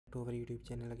to our YouTube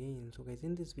channel again. So guys,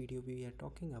 in this video we are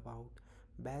talking about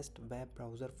best web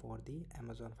browser for the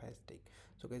Amazon Fire Stick.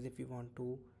 So guys, if you want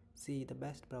to see the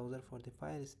best browser for the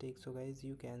Fire Stick, so guys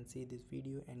you can see this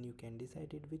video and you can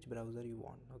decide it which browser you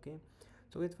want. Okay,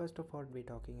 so guys, first of all we're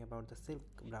talking about the Silk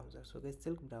browser. So guys,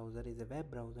 Silk browser is a web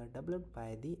browser developed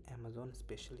by the Amazon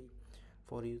specially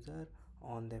for user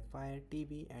on the Fire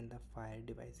TV and the Fire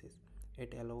devices.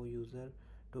 It allows user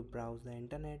to browse the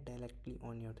internet directly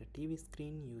on your TV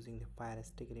screen using the Fire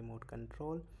Stick remote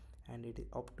control, and it is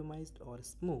optimized or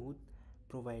smooth,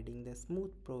 providing the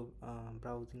smooth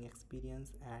browsing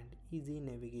experience and easy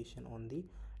navigation on the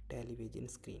television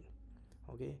screen.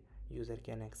 Okay, user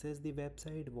can access the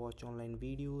website, watch online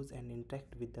videos and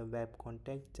interact with the web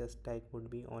content just like would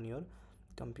be on your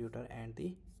computer and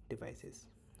the devices.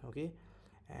 Okay,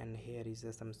 and here is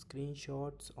some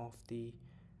screenshots of the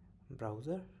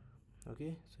browser.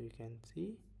 Okay, so you can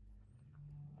see.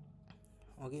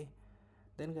 Okay,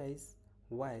 then guys,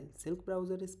 while Silk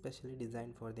browser is specially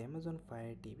designed for the Amazon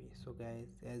Fire TV, so guys,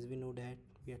 as we know that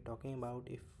we are talking about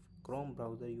if Chrome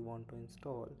browser you want to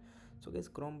install. So guys,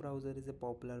 Chrome browser is a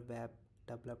popular web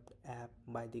developed app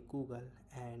by the Google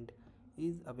and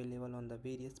is available on the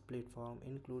various platforms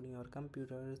including your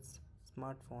computers,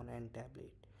 smartphone and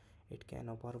tablet. It can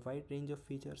offer a wide range of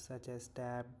features such as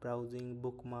tab, browsing,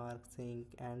 bookmark, sync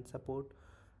and support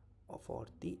for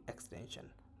the extension.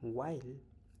 While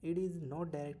it is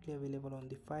not directly available on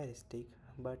the Fire Stick,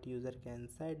 but user can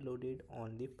sideload it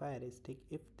on the Fire Stick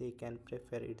if they can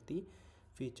prefer it the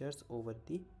features over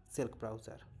the Silk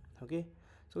browser. Okay,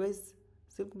 so guys,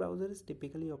 Silk browser is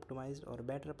typically optimized or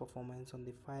better performance on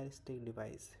the Fire Stick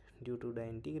device due to the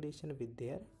integration with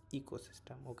their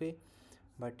ecosystem. Okay,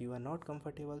 but you are not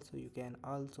comfortable, so you can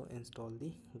also install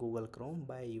the Google Chrome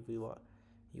by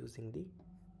using the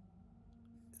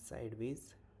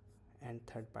sideways and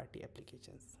third-party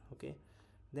applications. Okay,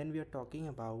 then we are talking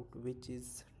about which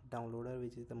is downloader,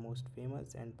 which is the most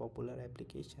famous and popular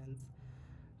applications.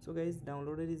 So guys,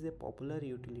 downloader is a popular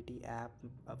utility app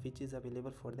which is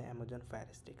available for the Amazon Fire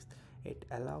Sticks. It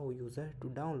allows user to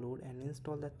download and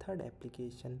install the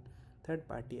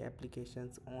third-party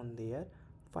applications on their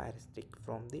Fire Stick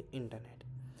from the internet.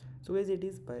 So guys, it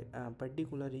is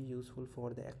particularly useful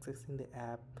for the accessing the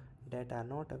app that are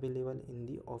not available in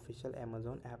the official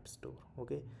Amazon App Store.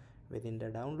 Okay, within the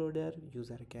downloader,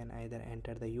 user can either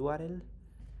enter the URL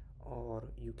or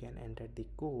you can enter the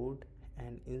code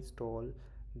and install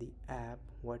the app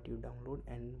what you download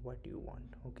and what you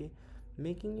want. Okay,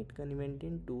 making it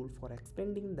convenient tool for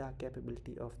expanding the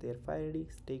capability of their Fire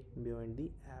Stick beyond the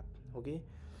app. Okay,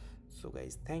 so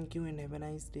guys, thank you and have a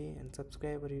nice day, and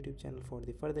subscribe our YouTube channel for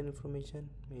the further information.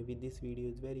 Maybe this video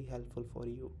is very helpful for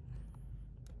you.